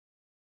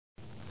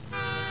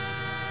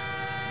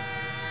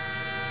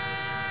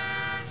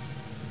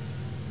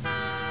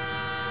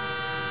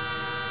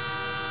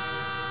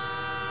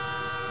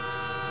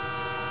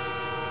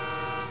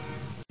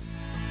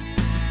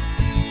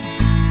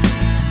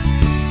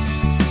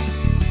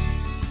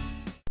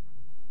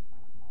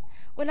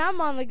When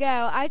I'm on the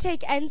go, I take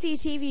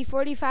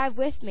NCTV45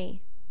 with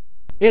me.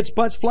 It's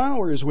Butts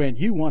Flowers when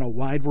you want a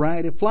wide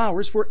variety of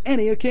flowers for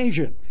any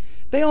occasion.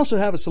 They also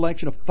have a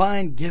selection of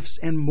fine gifts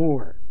and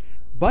more.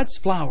 Butts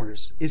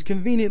Flowers is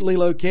conveniently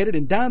located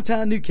in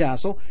downtown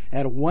Newcastle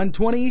at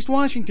 120 East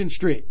Washington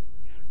Street.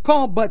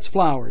 Call Butts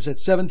Flowers at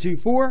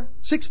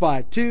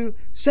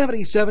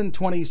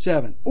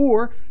 724-652-7727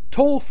 or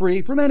toll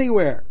free from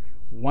anywhere,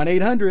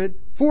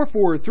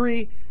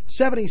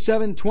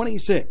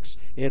 1-800-443-7726.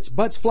 It's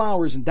Butts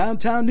Flowers in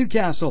downtown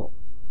Newcastle.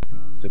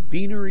 The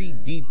Beanery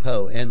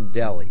Depot and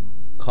Deli.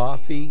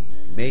 Coffee,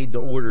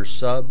 made-to-order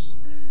subs,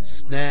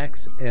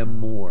 snacks, and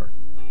more.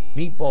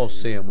 Meatball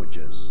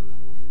sandwiches,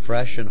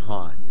 fresh and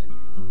hot.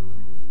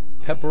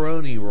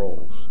 Pepperoni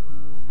rolls,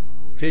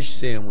 fish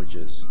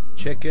sandwiches,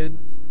 chicken,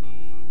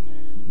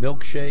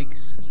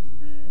 milkshakes.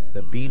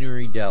 The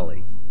Beanery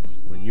Deli.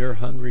 When you're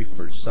hungry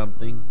for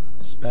something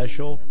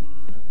special,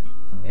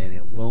 and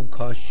it won't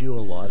cost you a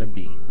lot of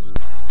beans.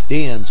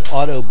 Dan's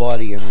Auto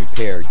Body and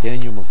Repair.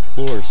 Daniel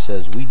McClure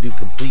says we do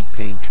complete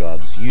paint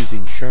jobs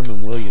using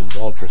Sherman-Williams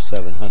Ultra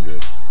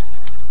 700.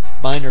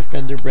 Minor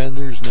fender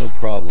benders, no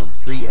problem.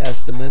 Free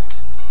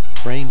estimates,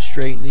 frame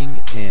straightening,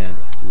 and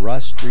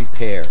rust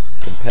repair.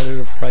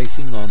 Competitive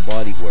pricing on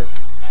bodywork.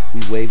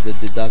 We waive the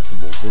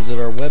deductible. Visit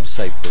our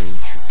website for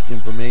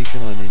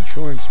information on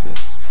insurance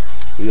myths.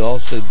 We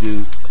also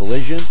do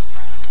collision.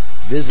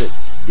 Visit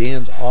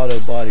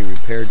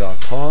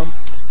dansautobodyrepair.com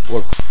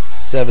or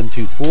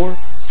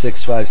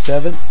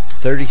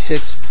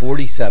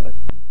 724-657-3647.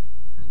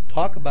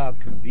 Talk about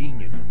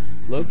convenient.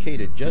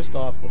 Located just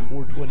off the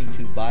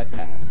 422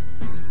 bypass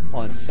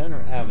on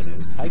Center Avenue,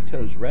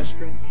 Kaito's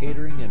Restaurant,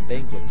 Catering, and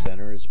Banquet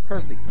Center is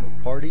perfect for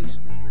parties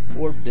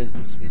or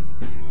business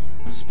meetings.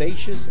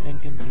 Spacious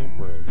and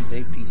contemporary,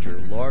 they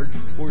feature large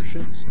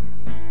portions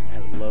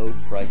at low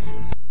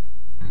prices.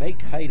 Make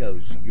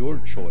Kaito's your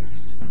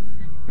choice.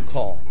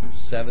 Call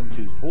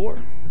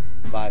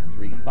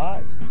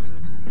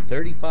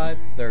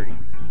 724-535-3530.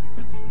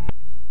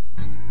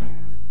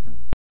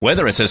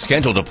 Whether it's a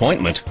scheduled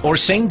appointment or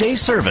same-day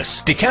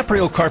service,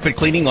 DiCaprio Carpet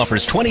Cleaning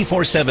offers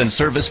 24/7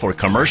 service for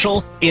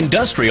commercial,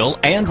 industrial,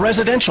 and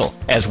residential,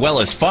 as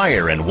well as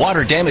fire and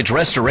water damage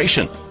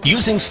restoration.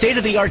 Using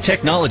state-of-the-art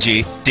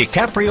technology,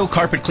 DiCaprio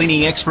Carpet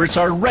Cleaning experts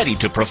are ready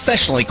to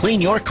professionally clean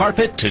your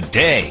carpet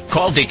today.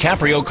 Call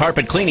DiCaprio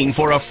Carpet Cleaning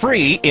for a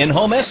free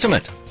in-home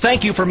estimate.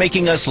 Thank you for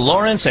making us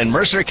Lawrence and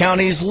Mercer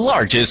County's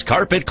largest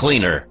carpet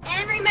cleaner.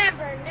 And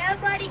remember,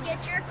 nobody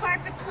gets your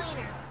carpet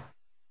cleaner.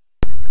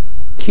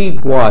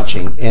 Keep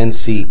watching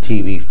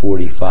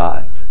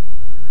NCTV45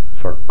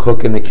 for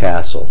Cook in the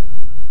Castle.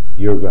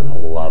 You're going to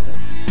love it.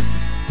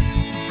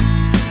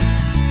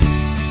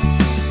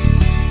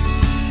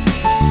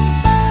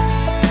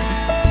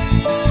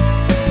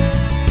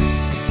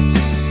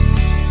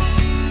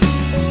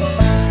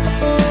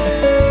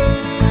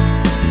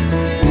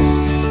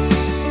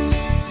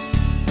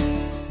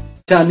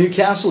 Down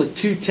Newcastle at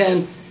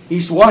 210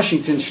 East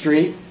Washington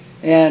Street.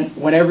 And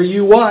whenever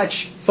you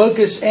watch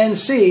Focus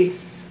NC,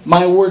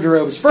 my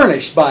wardrobe is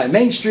furnished by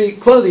Main Street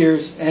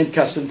Clothiers and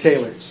Custom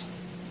Tailors.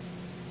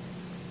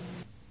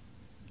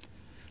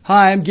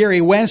 Hi, I'm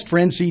Gary West for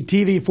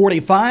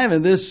NCTV45,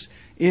 and this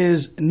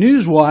is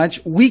Newswatch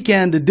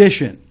Weekend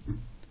Edition.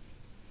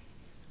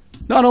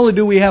 Not only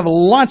do we have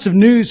lots of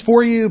news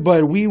for you,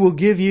 but we will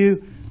give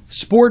you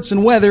sports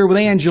and weather with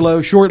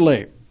Angelo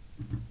shortly.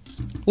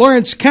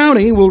 Lawrence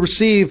County will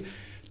receive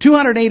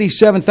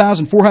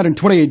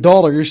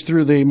 $287,428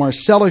 through the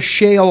Marcellus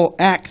Shale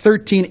Act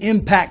 13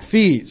 impact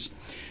fees.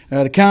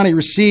 The county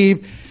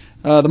received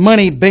the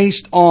money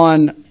based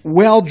on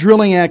well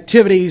drilling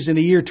activities in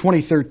the year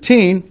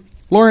 2013.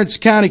 Lawrence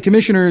County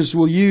Commissioners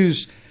will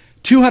use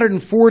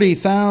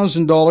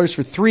 $240,000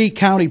 for 3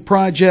 county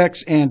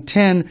projects and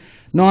 10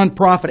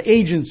 nonprofit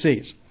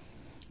agencies.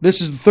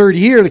 This is the third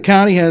year the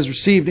county has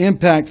received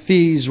impact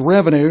fees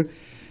revenue.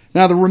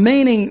 Now, the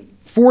remaining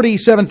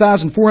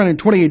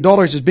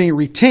 $47,428 is being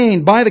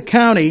retained by the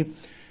county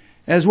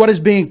as what is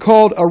being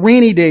called a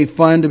rainy day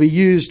fund to be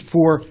used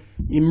for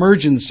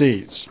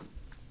emergencies.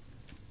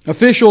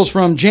 Officials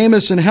from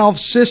Jamison Health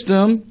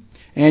System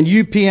and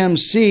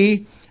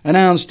UPMC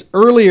announced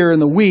earlier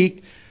in the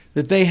week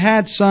that they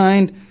had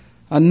signed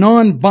a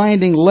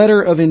non-binding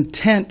letter of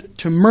intent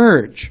to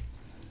merge.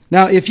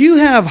 Now, if you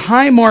have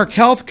Highmark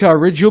health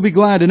coverage, you'll be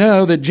glad to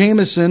know that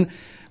Jamison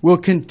will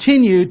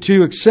continue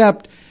to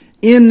accept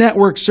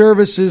in-network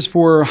services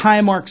for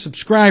Highmark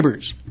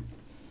subscribers.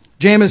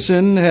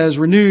 Jamison has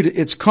renewed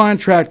its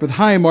contract with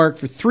Highmark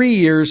for 3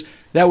 years.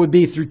 That would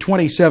be through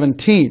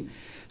 2017.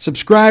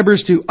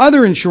 Subscribers to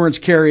other insurance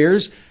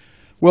carriers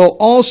will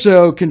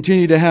also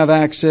continue to have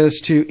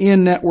access to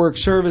in-network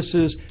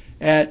services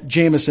at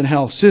Jamison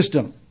Health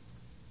System.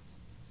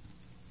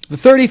 The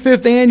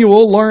 35th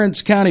annual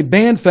Lawrence County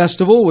Band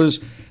Festival was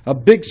a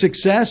big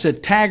success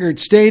at Taggart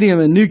Stadium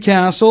in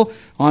Newcastle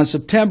on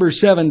September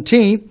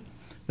 17th.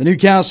 The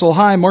Newcastle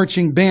High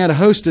Marching Band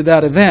hosted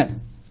that event.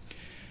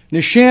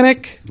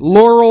 Neshannock,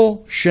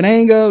 Laurel,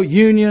 Shenango,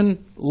 Union,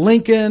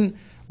 Lincoln,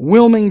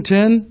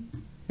 Wilmington,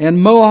 and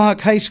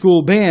Mohawk High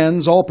School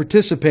bands all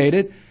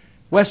participated.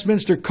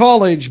 Westminster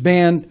College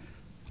Band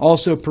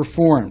also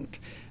performed.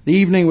 The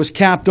evening was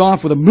capped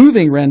off with a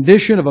moving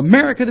rendition of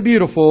America the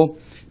Beautiful,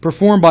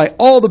 performed by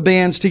all the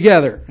bands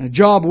together. A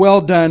job well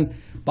done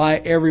by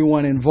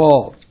everyone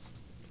involved.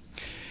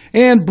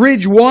 And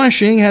bridge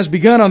washing has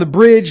begun on the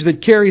bridge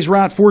that carries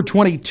Route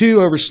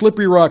 422 over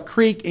Slippery Rock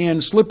Creek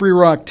in Slippery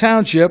Rock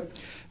Township.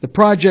 The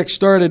project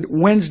started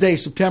Wednesday,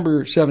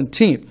 September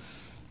 17th.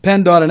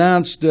 PennDOT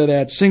announced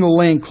that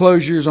single-lane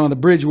closures on the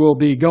bridge will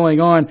be going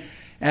on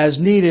as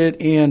needed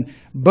in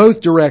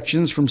both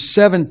directions from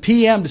 7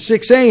 p.m. to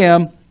 6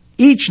 a.m.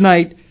 each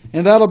night,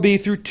 and that'll be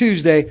through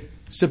Tuesday,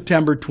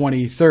 September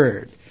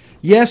 23rd.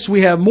 Yes,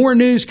 we have more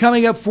news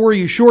coming up for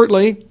you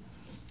shortly.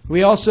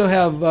 We also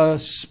have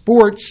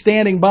sports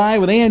standing by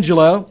with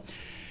Angelo,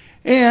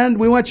 and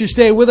we want you to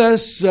stay with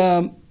us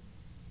to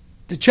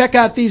check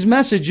out these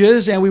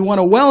messages, and we want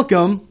to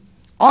welcome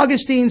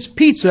Augustine's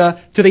Pizza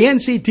to the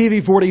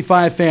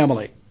NCTV45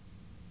 family.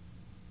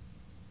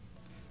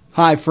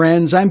 Hi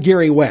friends, I'm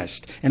Gary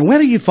West, and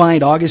whether you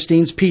find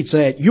Augustine's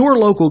Pizza at your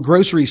local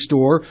grocery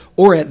store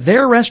or at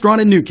their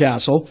restaurant in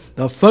Newcastle,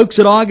 the folks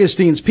at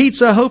Augustine's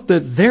Pizza hope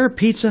that their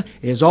pizza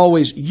is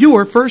always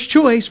your first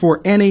choice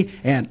for any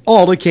and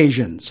all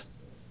occasions.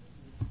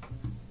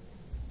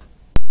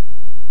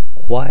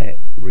 Quiet,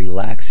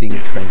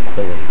 relaxing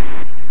tranquility.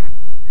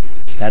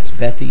 That's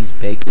Bethy's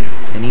Bakery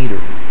and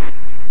Eatery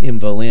in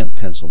Volant,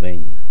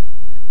 Pennsylvania.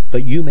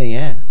 But you may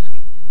ask,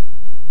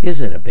 is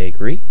it a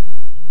bakery?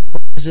 Or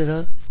is it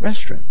a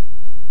restaurant?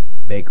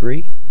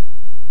 Bakery,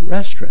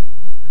 restaurant.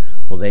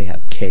 Well, they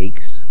have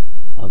cakes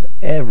of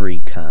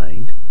every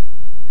kind.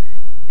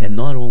 And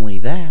not only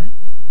that,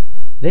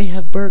 they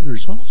have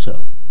burgers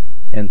also.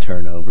 And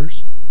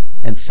turnovers,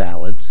 and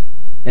salads,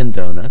 and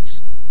donuts,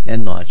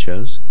 and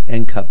nachos,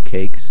 and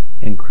cupcakes,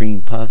 and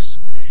cream puffs,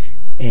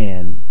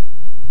 and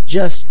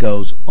just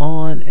goes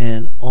on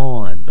and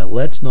on. But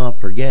let's not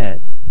forget,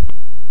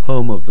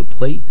 home of the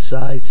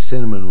plate-sized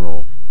cinnamon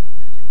roll.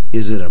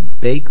 Is it a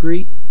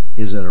bakery?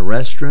 Is it a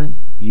restaurant?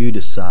 You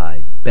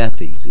decide.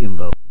 Bethy's in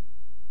Vogue.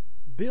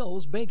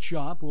 Bill's Bake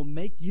Shop will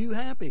make you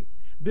happy.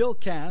 Bill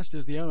Cast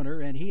is the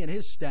owner, and he and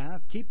his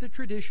staff keep the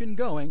tradition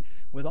going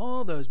with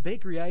all those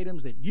bakery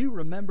items that you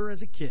remember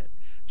as a kid.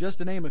 Just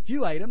to name a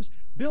few items,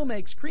 Bill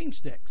makes cream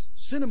sticks,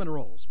 cinnamon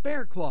rolls,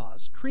 bear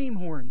claws, cream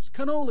horns,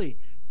 cannoli,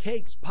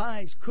 cakes,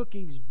 pies,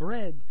 cookies,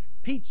 bread,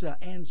 pizza,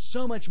 and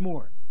so much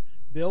more.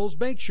 Bill's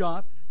Bake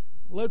Shop,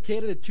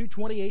 located at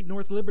 228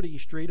 North Liberty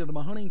Street in the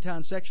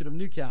Mahoningtown section of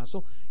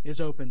Newcastle, is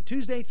open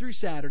Tuesday through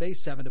Saturday,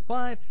 7 to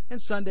 5,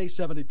 and Sunday,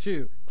 7 to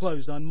 2,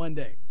 closed on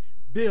Monday.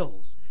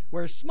 Bill's,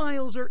 where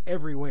smiles are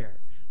everywhere.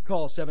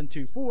 Call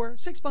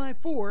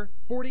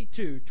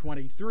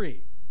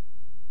 724-654-4223.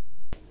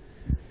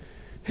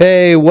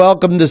 Hey,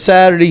 welcome to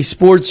Saturday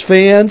Sports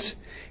Fans.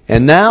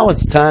 And now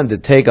it's time to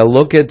take a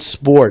look at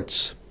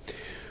sports.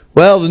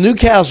 Well, the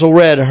Newcastle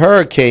Red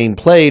Hurricane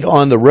played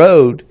on the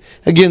road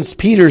against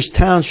Peters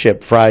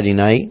Township Friday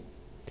night.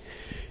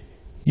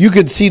 You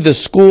could see the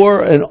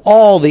score and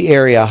all the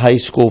area high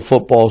school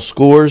football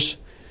scores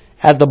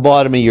at the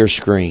bottom of your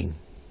screen.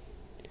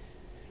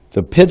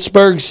 The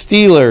Pittsburgh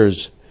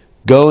Steelers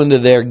go into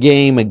their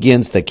game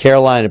against the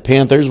Carolina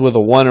Panthers with a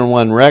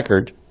 1-1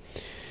 record.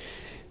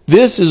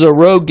 This is a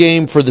road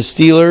game for the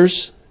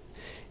Steelers,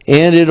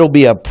 and it'll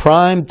be a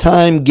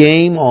prime-time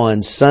game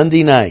on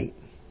Sunday night.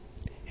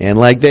 And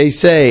like they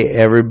say,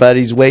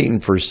 everybody's waiting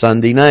for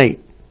Sunday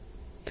night.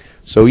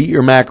 So eat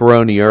your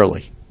macaroni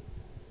early.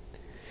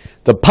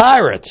 The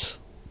Pirates,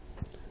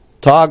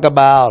 talk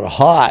about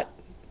hot.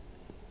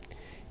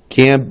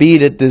 Can't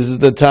beat it. This is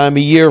the time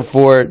of year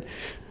for it.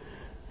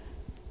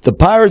 The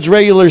Pirates'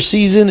 regular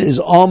season is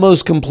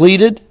almost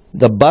completed.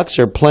 The Bucks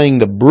are playing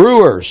the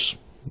Brewers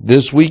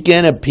this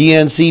weekend at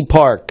PNC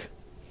Park.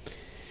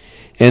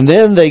 And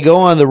then they go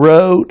on the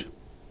road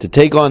to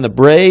take on the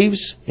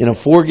Braves in a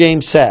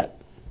 4-game set.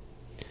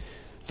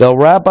 They'll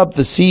wrap up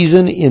the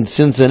season in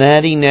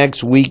Cincinnati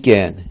next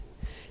weekend.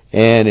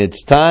 And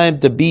it's time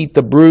to beat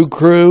the Brew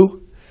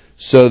Crew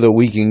so that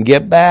we can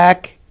get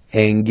back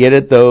and get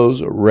at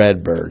those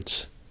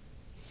Redbirds.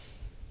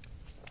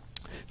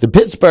 The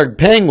Pittsburgh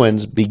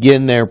Penguins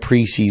begin their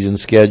preseason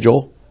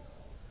schedule.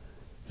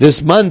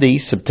 This Monday,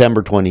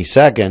 September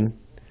 22nd,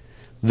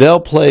 they'll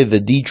play the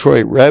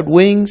Detroit Red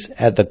Wings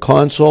at the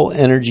Consol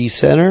Energy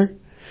Center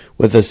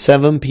with a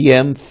 7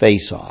 p.m.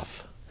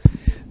 face-off.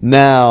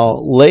 Now,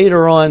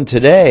 later on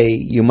today,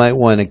 you might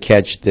want to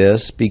catch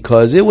this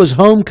because it was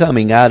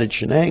homecoming out at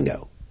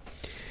Shenango.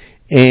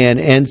 And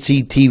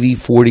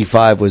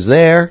NCTV45 was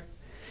there,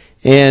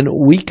 and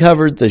we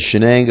covered the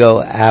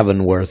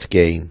Shenango-Avonworth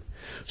game.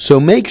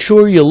 So make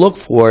sure you look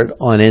for it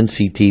on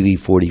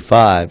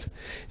NCTV45.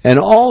 And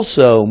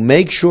also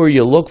make sure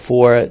you look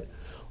for it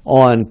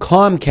on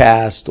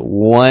Comcast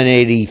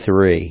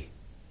 183.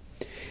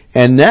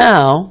 And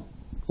now,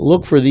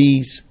 look for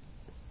these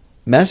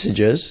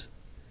messages,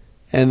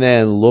 and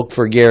then look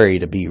for Gary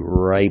to be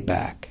right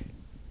back.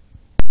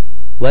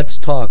 Let's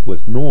talk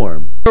with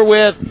Norm. We're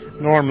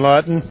with Norm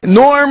Lutton.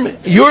 Norm,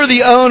 you're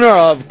the owner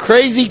of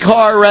Crazy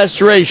Car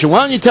Restoration. Why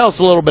don't you tell us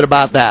a little bit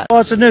about that?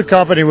 Well, it's a new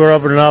company we're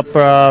opening up.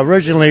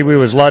 Originally, we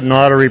was Lutton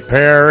Auto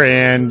Repair,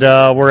 and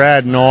we're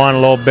adding on a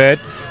little bit.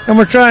 And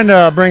we're trying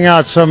to bring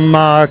out some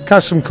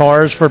custom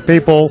cars for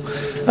people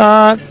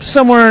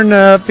somewhere in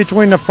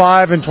between the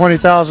 $5,000 and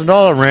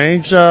 $20,000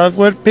 range,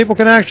 what people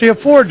can actually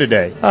afford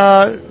today.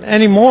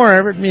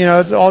 Anymore, you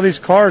know, all these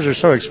cars are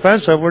so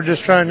expensive. We're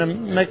just trying to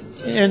make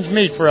ends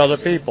meet for other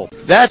people.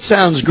 That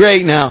sounds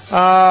great now.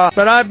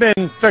 But I've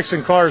been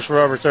fixing cars for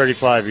over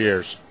 35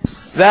 years.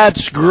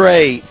 That's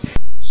great.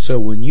 So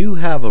when you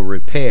have a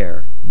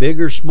repair,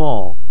 big or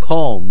small,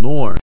 call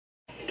Norm.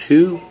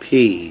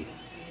 2P,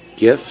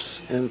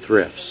 Gifts and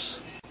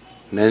Thrifts,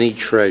 Many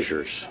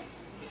Treasures.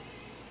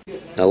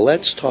 Now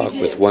let's talk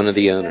with one of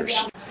the owners.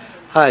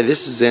 Hi,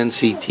 this is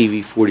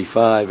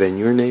NCTV45, and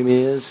your name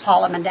is?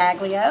 Paula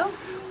Mandaglio.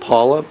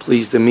 Paula,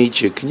 pleased to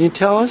meet you. Can you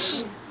tell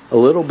us a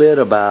little bit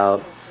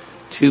about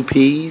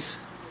 2Ps,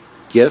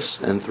 Gifts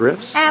and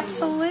Thrifts?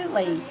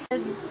 Absolutely.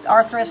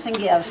 Our thrifts and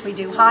gifts. We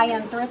do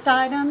high-end thrift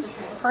items,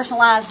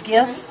 personalized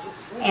gifts,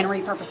 and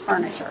repurposed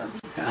furniture.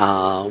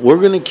 We're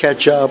going to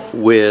catch up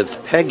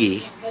with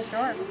Peggy.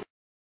 Sure.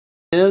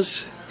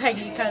 Is?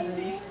 Peggy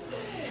Cousins.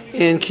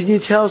 And can you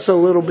tell us a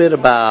little bit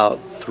about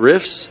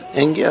thrifts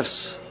and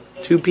gifts?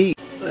 2P.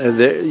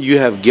 You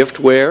have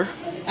giftware.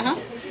 Uh-huh.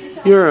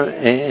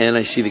 And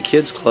I see the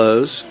kids'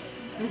 clothes.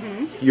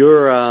 Mm-hmm.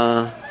 You're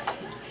a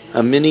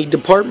mini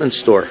department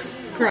store.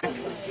 Correct.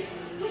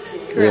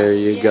 There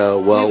you go.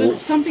 Well, we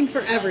have something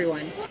for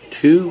everyone.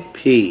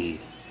 2P,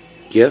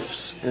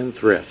 Gifts and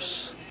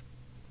Thrifts.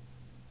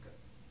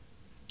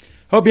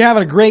 Hope you're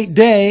having a great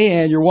day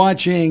and you're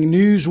watching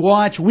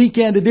Newswatch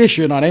Weekend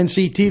Edition on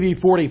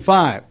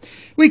NCTV45.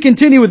 We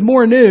continue with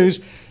more news.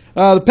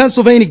 The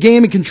Pennsylvania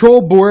Game and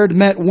Control Board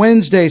met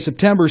Wednesday,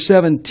 September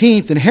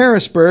 17th in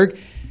Harrisburg.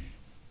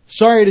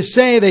 Sorry to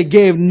say they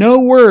gave no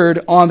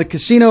word on the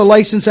casino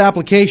license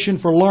application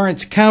for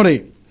Lawrence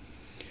County.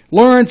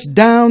 Lawrence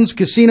Downs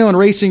Casino and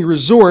Racing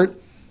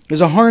Resort is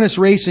a harness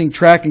racing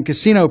track and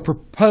casino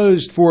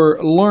proposed for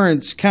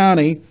Lawrence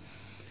County,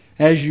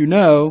 as you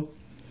know.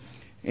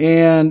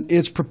 And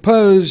it's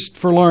proposed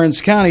for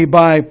Lawrence County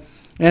by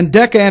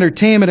Endeca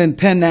Entertainment and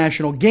Penn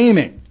National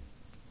Gaming.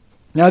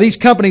 Now, these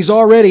companies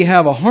already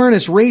have a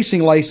harness racing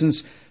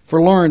license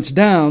for Lawrence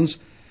Downs.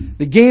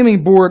 The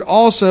Gaming Board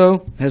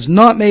also has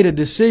not made a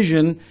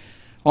decision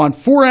on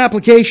 4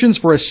 applications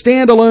for a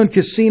standalone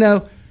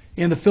casino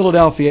in the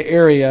Philadelphia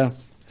area.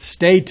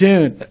 Stay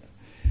tuned.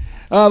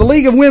 The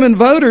League of Women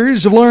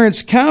Voters of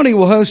Lawrence County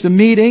will host a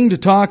meeting to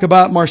talk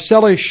about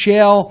Marcellus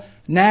Shale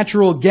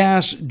natural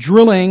gas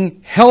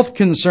drilling health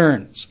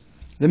concerns.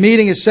 The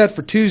meeting is set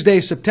for Tuesday,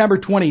 September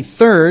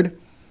 23rd.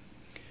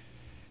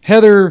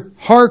 Heather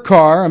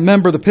Harkar, a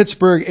member of the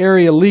Pittsburgh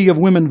Area League of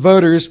Women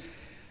Voters,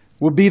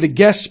 will be the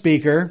guest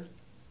speaker.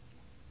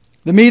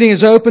 The meeting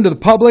is open to the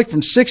public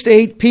from 6 to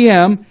 8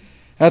 p.m.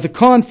 at the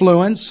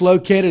Confluence,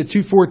 located at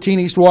 214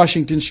 East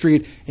Washington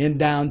Street in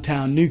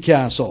downtown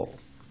Newcastle.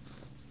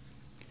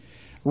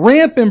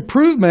 Ramp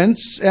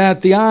improvements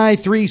at the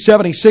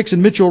I-376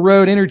 and Mitchell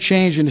Road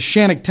interchange in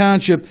Shannock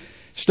Township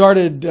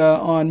started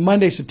on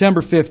Monday,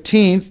 September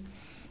 15th.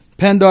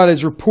 PennDOT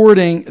is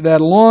reporting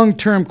that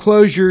long-term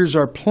closures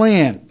are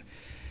planned.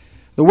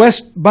 The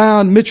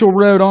westbound Mitchell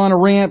Road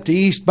on-ramp to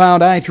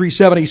eastbound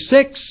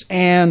I-376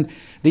 and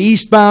the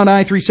eastbound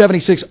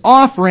I-376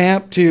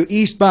 off-ramp to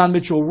eastbound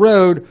Mitchell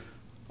Road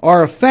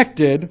are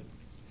affected.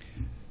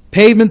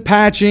 Pavement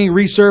patching,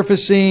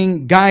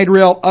 resurfacing, guide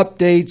rail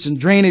updates, and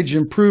drainage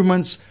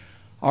improvements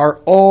are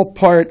all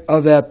part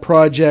of that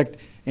project,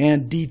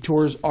 and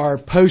detours are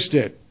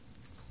posted.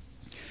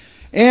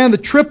 And the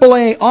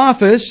AAA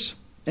office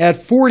at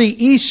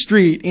 40 East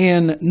Street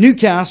in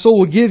Newcastle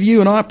will give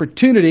you an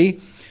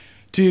opportunity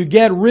to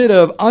get rid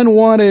of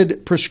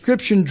unwanted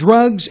prescription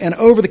drugs and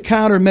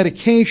over-the-counter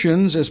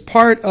medications as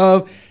part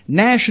of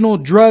National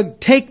Drug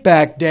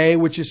Take-Back Day,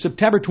 which is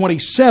September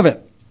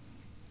 27th.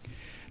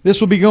 This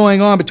will be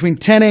going on between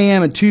 10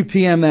 a.m. and 2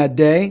 p.m. that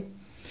day.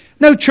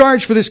 No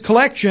charge for this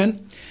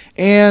collection,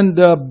 and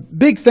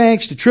big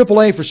thanks to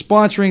AAA for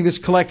sponsoring this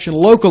collection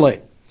locally.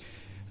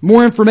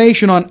 More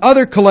information on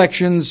other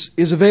collections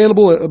is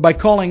available by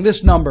calling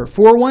this number,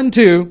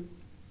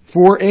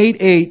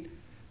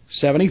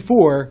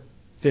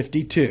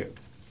 412-488-7452.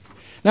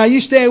 Now,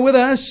 you stay with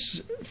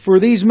us for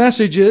these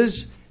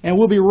messages, and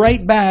we'll be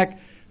right back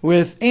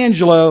with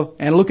Angelo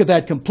and look at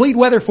that complete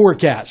weather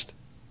forecast.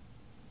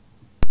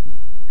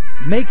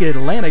 Make it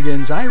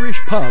Lanigan's Irish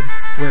Pub,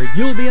 where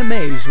you'll be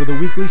amazed with the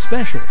weekly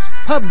specials.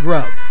 Pub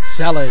grub,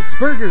 salads,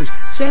 burgers,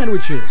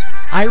 sandwiches,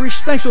 Irish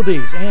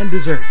specialties, and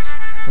desserts.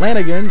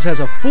 Lanigan's has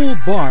a full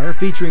bar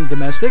featuring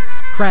domestic,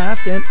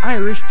 craft, and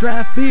Irish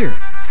draft beer.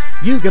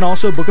 You can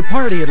also book a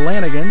party at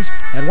Lanigan's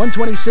at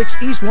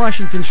 126 East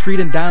Washington Street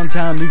in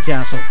downtown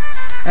Newcastle.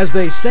 As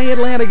they say at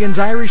Lanigan's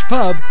Irish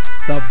Pub,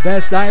 the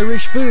best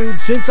Irish food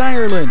since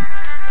Ireland.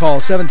 Call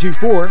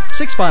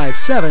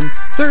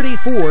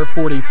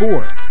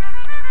 724-657-3444.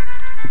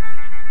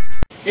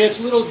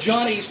 It's Little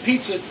Johnny's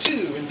Pizza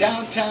 2 in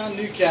downtown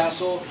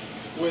Newcastle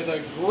with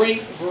a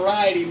great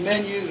variety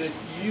menu that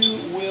you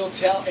will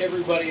tell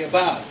everybody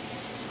about.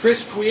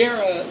 Chris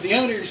Quiera, the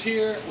owner, is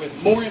here with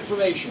more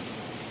information.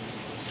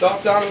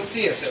 Stop down and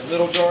see us at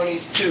Little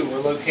Johnny's 2. We're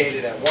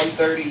located at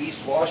 130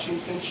 East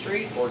Washington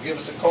Street, or give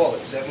us a call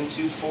at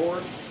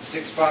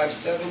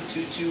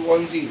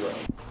 724-657-2210.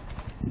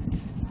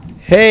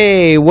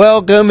 Hey,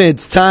 welcome.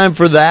 It's time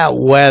for that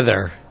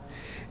weather.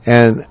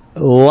 And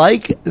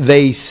like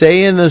they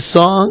say in the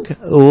song,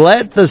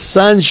 let the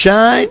sun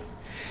shine.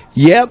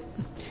 Yep,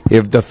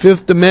 if the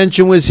fifth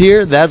dimension was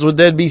here, that's what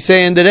they'd be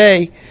saying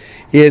today.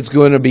 It's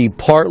going to be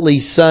partly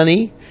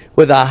sunny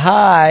with a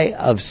high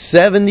of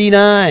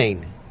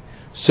 79.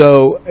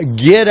 So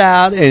get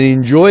out and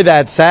enjoy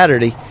that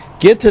Saturday.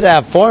 Get to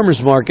that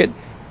farmer's market.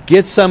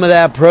 Get some of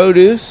that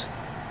produce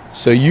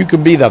so you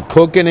can be the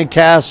cook in the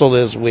castle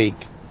this week.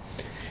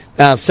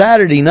 Now,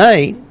 Saturday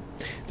night,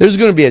 there's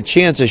going to be a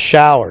chance of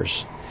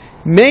showers,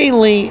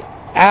 mainly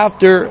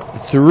after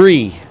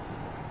 3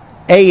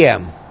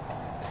 a.m.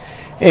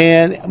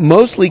 and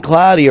mostly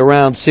cloudy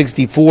around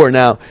 64.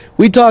 Now,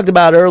 we talked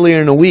about earlier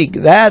in the week,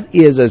 that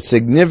is a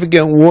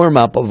significant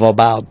warm-up of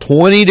about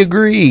 20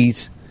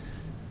 degrees.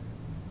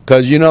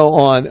 Because, you know,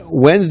 on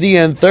Wednesday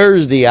and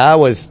Thursday, I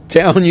was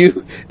telling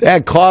you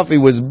that coffee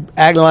was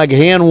acting like a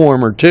hand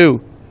warmer, too.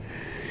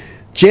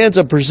 Chance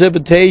of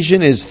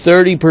precipitation is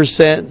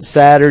 30%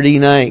 Saturday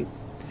night.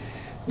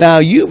 Now,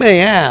 you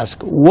may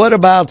ask, what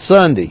about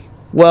Sunday?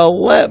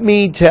 Well, let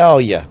me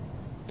tell you.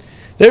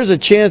 There's a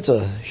chance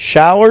of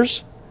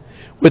showers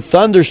with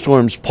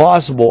thunderstorms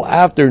possible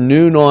after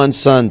noon on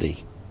Sunday.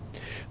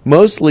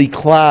 Mostly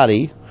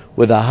cloudy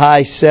with a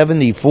high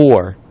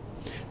 74.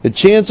 The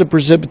chance of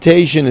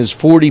precipitation is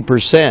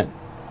 40%.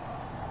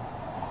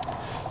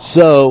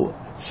 So,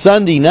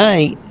 Sunday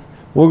night,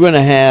 we're going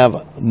to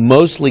have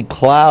mostly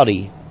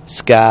cloudy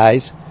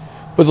skies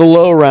with a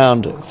low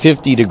around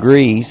 50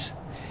 degrees.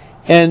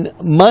 And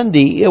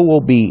Monday, it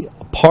will be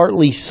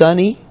partly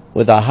sunny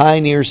with a high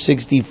near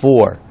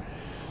 64.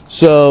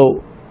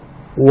 So,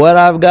 what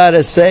I've got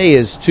to say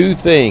is two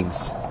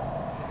things.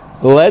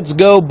 Let's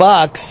go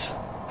Bucks.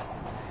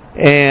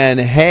 And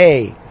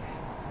hey,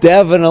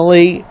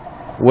 definitely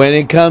when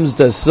it comes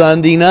to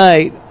Sunday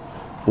night,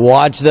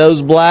 watch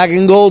those black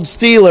and gold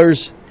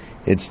Steelers.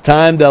 It's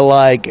time to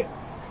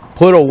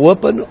put a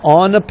whooping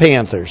on the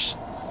Panthers.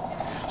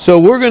 So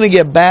we're going to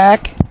get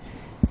back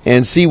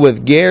and see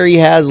what Gary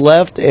has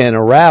left and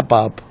a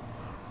wrap-up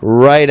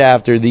right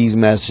after these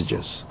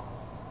messages.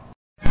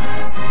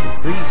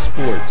 McCree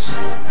Sports,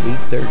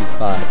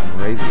 835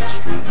 Moravia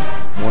Street,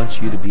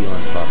 wants you to be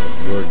on top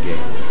of your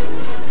game.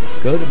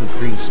 Go to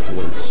McCree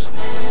Sports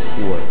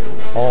for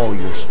all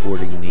your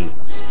sporting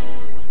needs.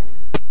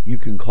 You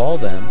can call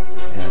them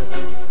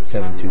at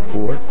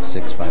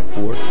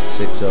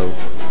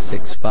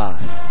 724-654-6065.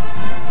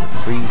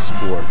 McCree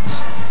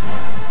Sports.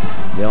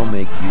 They'll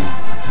make you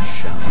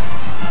shine.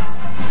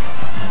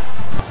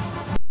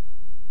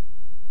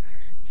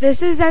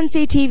 This is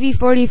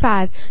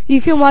NCTV45.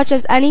 You can watch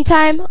us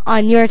anytime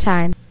on your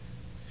time.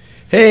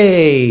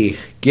 Hey,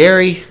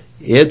 Gary,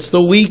 it's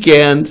the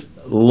weekend.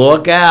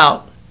 Look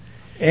out.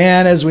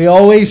 And as we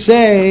always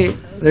say,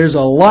 there's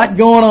a lot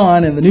going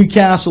on in the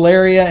Newcastle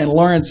area and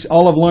Lawrence,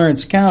 all of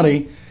Lawrence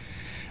County.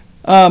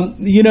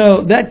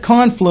 That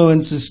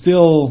confluence is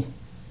still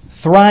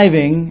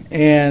thriving,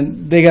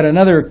 and they got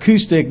another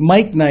acoustic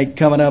mic night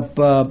coming up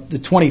the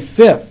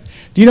 25th.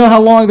 Do you know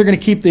how long they're going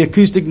to keep the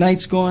acoustic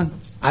nights going?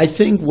 I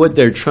think what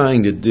they're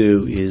trying to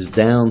do is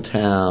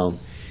downtown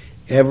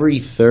every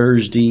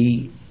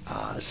Thursday,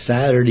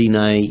 Saturday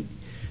night.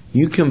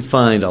 You can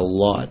find a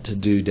lot to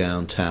do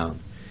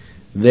downtown.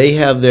 They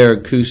have their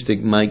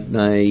acoustic mic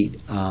night.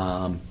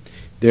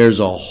 There's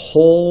a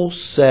whole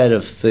set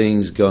of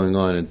things going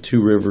on in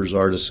Two Rivers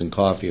Artisan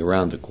Coffee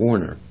around the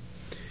corner.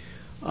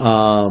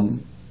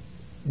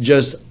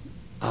 Just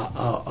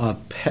a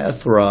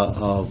plethora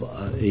of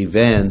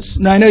events.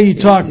 Now, I know you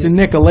talked to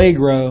Nick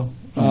Allegro,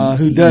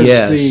 who does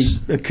Yes.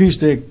 the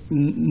acoustic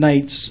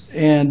nights,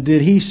 and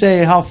did he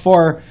say how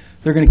far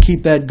they're going to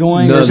keep that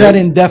going, No, or is that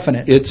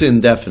indefinite? It's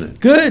indefinite.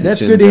 Good,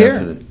 that's It's good to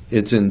indefinite. hear.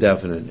 It's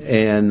indefinite.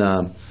 And,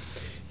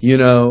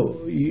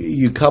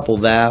 you couple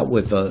that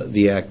with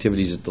the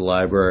activities at the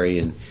library,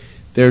 and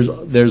there's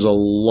a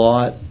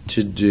lot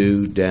to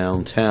do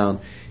downtown.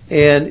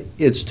 And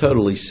it's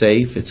totally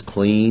safe. It's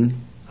clean.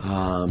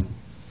 And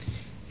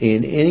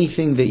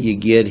anything that you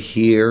get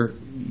here,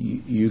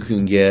 you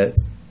can get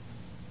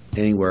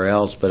anywhere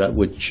else. But I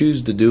would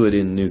choose to do it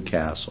in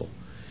Newcastle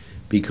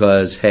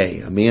because,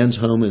 hey, a man's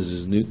home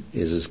is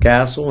his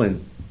castle,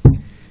 and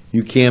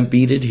you can't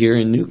beat it here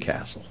in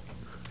Newcastle.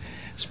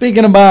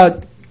 Speaking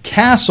about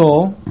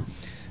Castle,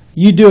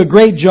 you do a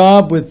great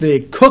job with the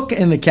Cook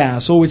in the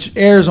Castle, which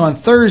airs on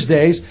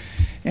Thursdays.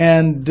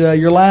 And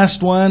your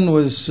last one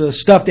was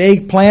stuffed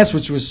eggplants,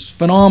 which was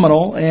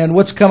phenomenal. And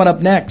what's coming up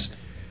next?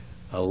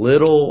 A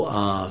little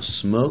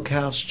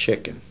smokehouse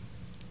chicken.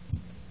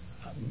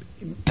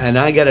 And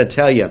I got to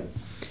tell you,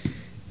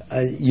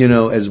 you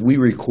know, as we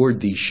record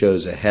these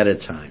shows ahead of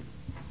time,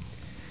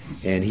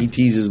 and he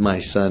teases my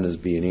son as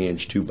being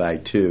Ange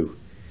 2x2,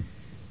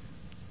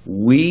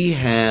 we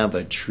have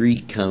a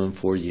treat coming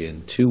for you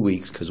in 2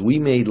 weeks because we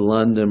made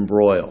London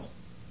broil.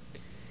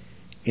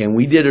 And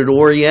we did it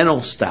Oriental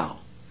style.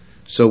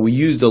 So we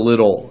used a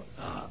little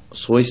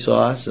soy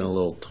sauce and a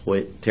little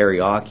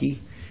teriyaki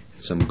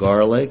and some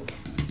garlic.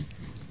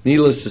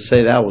 Needless to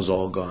say, that was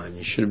all gone.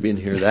 You should have been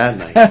here that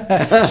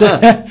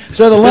night.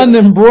 So the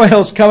London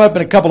broils come up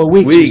in a couple of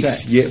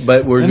weeks. Yeah,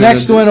 but the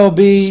next one will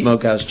be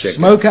smokehouse chicken.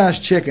 Smokehouse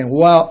chicken.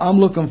 Well, I'm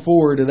looking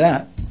forward to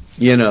that.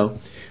 You know,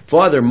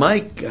 Father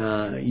Mike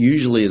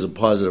usually is a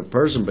positive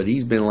person, but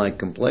he's been like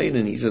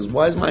complaining. He says,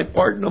 "Why is my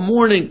part in the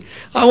morning?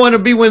 I want to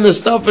be when the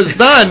stuff is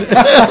done."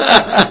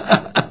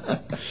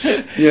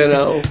 You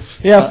know.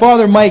 Yeah,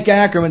 Father Mike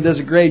Ackerman does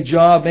a great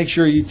job. Make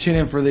sure you tune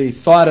in for the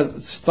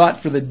thought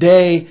for the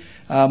day,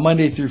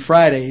 Monday through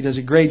Friday. He does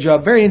a great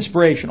job. Very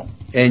inspirational.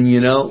 And you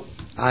know,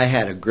 I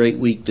had a great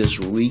week this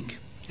week,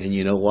 and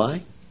you know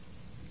why?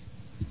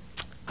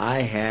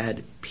 I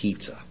had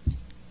pizza.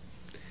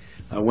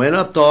 I went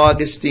up to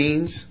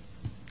Augustine's,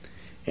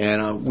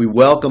 and we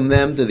welcomed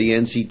them to the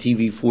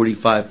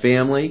NCTV45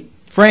 family.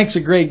 Frank's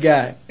a great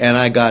guy. And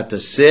I got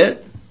to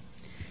sit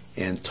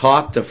and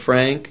talk to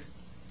Frank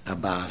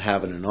about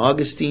having an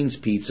Augustine's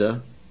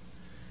pizza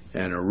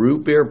and a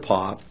root beer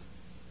pop.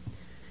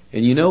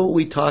 And you know what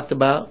we talked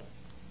about?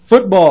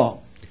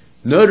 Football.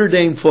 Notre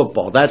Dame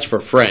football. That's for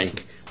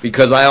Frank,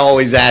 because I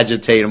always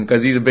agitate him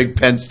because he's a big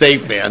Penn State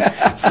fan.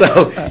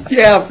 So,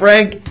 yeah,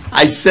 Frank,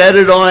 I said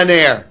it on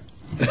air.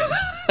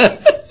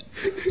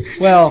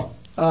 Well,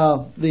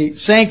 the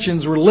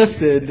sanctions were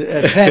lifted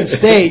at Penn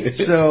State,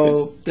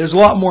 so there's a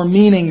lot more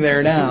meaning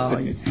there now.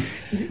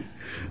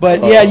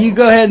 But, yeah, you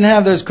go ahead and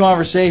have those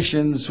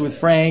conversations with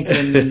Frank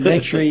and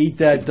make sure you eat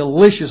that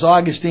delicious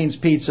Augustine's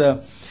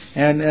pizza.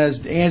 And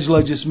as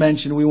Angelo just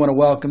mentioned, we want to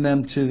welcome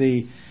them to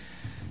the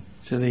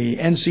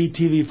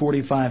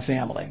NCTV45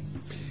 family.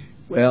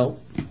 Well,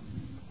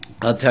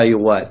 I'll tell you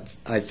what.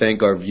 I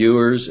thank our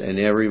viewers and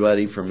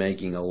everybody for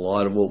making a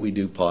lot of what we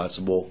do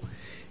possible.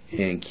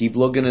 And keep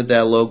looking at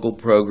that local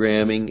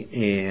programming.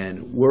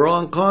 And we're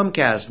on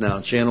Comcast now,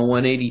 channel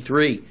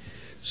 183.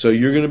 So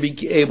you're going to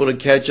be able to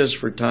catch us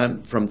from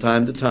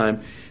time to time.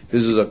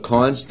 This is a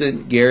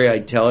constant, Gary, I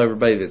tell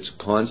everybody, that's a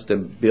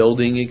constant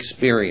building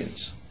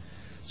experience.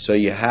 So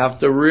you have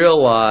to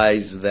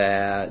realize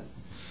that,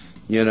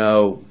 you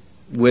know,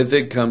 with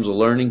it comes a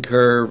learning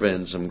curve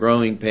and some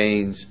growing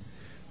pains.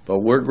 But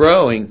we're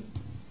growing,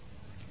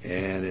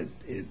 and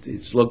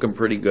it's looking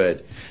pretty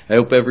good. I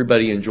hope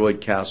everybody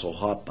enjoyed Castle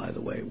Hop, by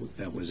the way,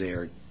 that was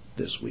aired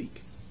this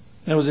week.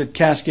 That was at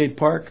Cascade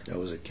Park? That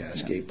was at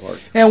Cascade Park.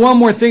 And one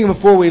more thing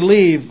before we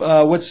leave.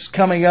 What's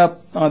coming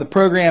up on the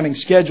programming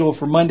schedule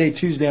for Monday,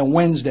 Tuesday, and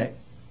Wednesday?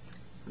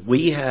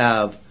 We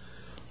have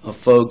a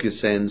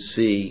Focus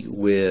NC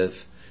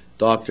with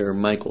Dr.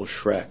 Michael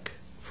Schreck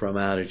from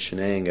out at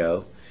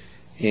Shenango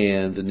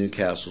and the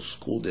Newcastle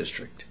School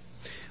District.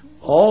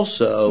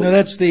 Also, no,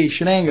 that's the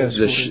Shenango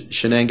School. The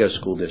Shenango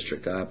School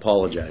District. I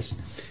apologize.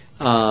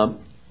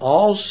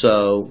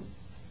 Also,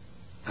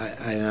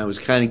 I was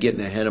kind of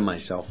getting ahead of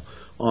myself.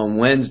 On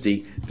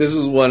Wednesday, this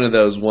is one of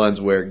those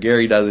ones where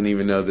Gary doesn't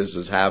even know this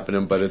is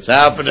happening, but it's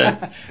happening.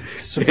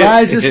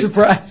 Surprises,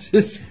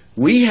 surprises.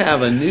 We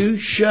have a new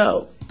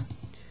show.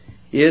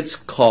 It's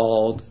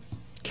called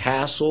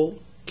Castle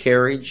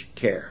Carriage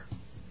Care.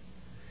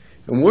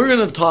 And we're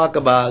going to talk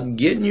about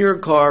getting your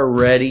car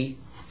ready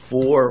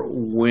for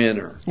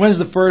winter. When's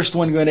the first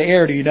one going to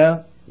air, do you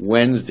know?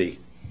 Wednesday.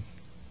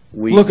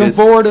 Looking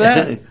forward to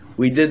that?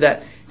 We did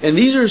that. And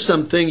these are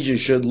some things you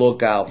should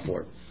look out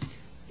for.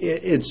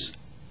 It's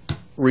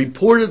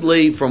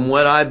reportedly, from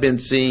what I've been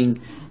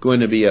seeing, going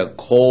to be a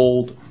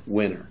cold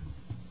winter.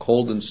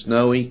 Cold and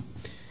snowy.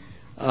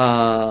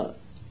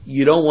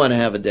 You don't want to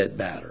have a dead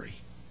battery.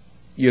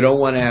 You don't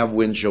want to have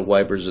windshield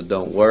wipers that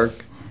don't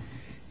work.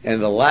 And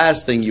the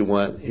last thing you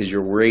want is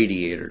your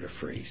radiator to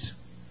freeze.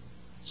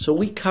 So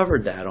we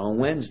covered that on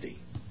Wednesday.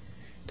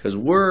 Because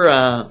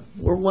we're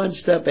one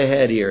step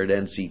ahead here at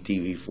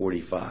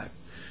NCTV45.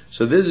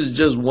 So this is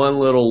just one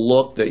little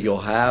look that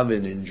you'll have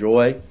and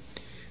enjoy.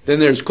 Then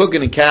there's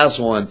Cooking and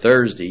Castle on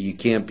Thursday. You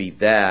can't beat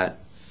that.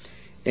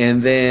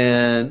 And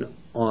then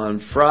on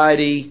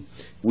Friday,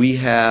 we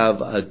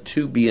have a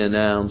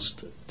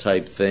to-be-announced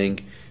type thing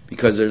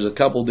because there's a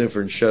couple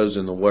different shows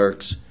in the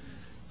works.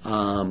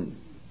 And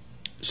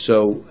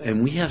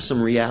we have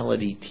some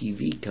reality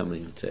TV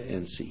coming to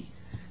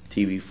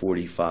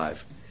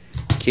NCTV45.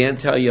 Can't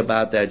tell you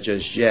about that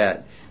just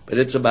yet, but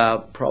it's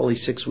about probably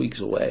 6 weeks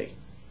away.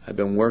 I've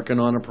been working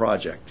on a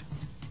project.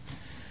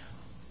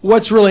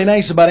 What's really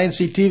nice about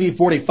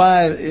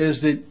NCTV45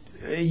 is that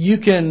you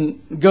can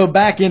go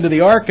back into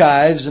the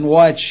archives and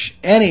watch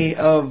any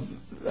of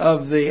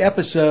the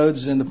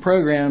episodes and the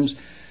programs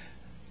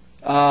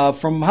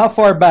from how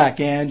far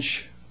back,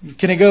 Ange?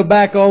 Can it go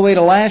back all the way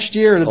to last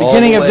year or the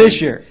beginning of this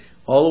year?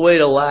 all the way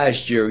to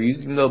last year. You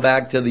can go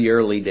back to the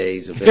early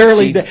days of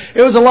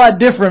It was a lot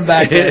different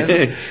back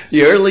then.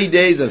 The early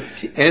days of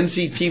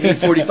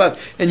NCTV45.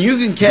 And you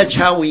can catch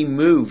how we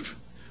moved.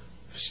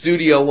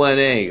 Studio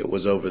 1A, it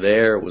was over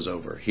there, it was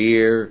over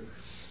here.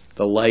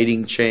 The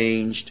lighting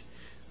changed.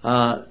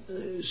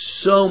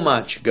 So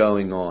much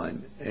going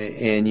on.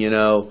 And, you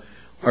know,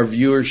 our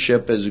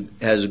viewership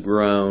has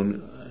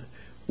grown.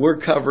 We're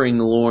covering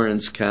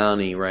Lawrence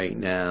County right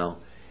now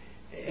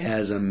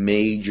as a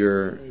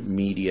major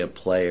media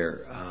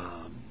player,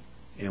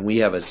 and we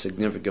have a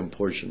significant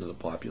portion of the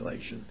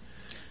population.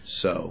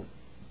 So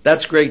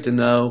that's great to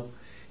know,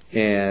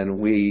 and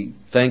we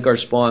thank our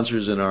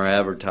sponsors and our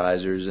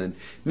advertisers, and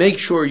make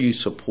sure you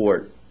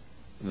support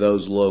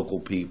those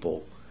local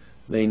people.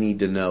 They need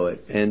to know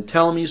it, and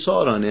tell them you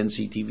saw it on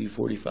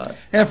NCTV45.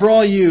 And for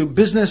all you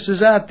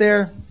businesses out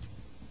there,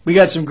 we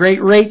got some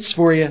great rates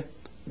for you.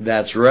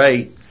 That's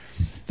right.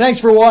 Thanks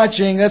for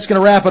watching. That's going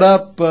to wrap it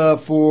up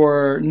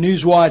for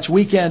Newswatch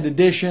Weekend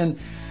Edition.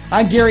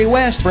 I'm Gary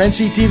West for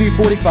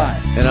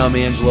NCTV45. And I'm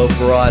Angelo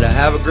Perrotta.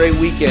 Have a great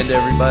weekend,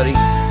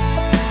 everybody.